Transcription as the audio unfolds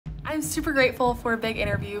I'm super grateful for Big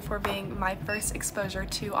Interview for being my first exposure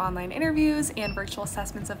to online interviews and virtual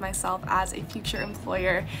assessments of myself as a future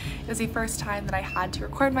employer. It was the first time that I had to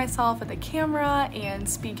record myself with a camera and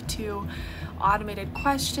speak to automated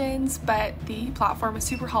questions, but the platform was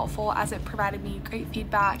super helpful as it provided me great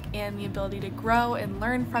feedback and the ability to grow and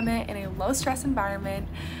learn from it in a low-stress environment.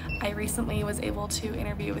 I recently was able to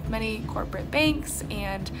interview with many corporate banks,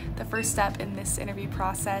 and the first step in this interview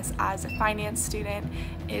process as a finance student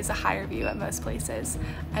is a HireVue at most places.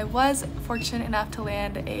 I was fortunate enough to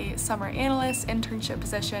land a summer analyst internship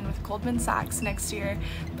position with Goldman Sachs next year,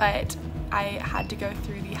 but I had to go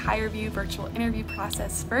through the HireVue virtual interview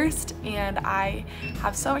process first, and I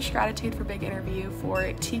have so much gratitude for Big Interview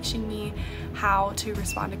for teaching me how to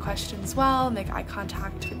respond to questions well, make eye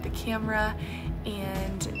contact with the camera,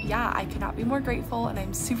 and yeah, I could not be more grateful, and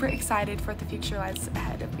I'm super excited for what the future lies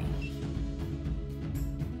ahead of me.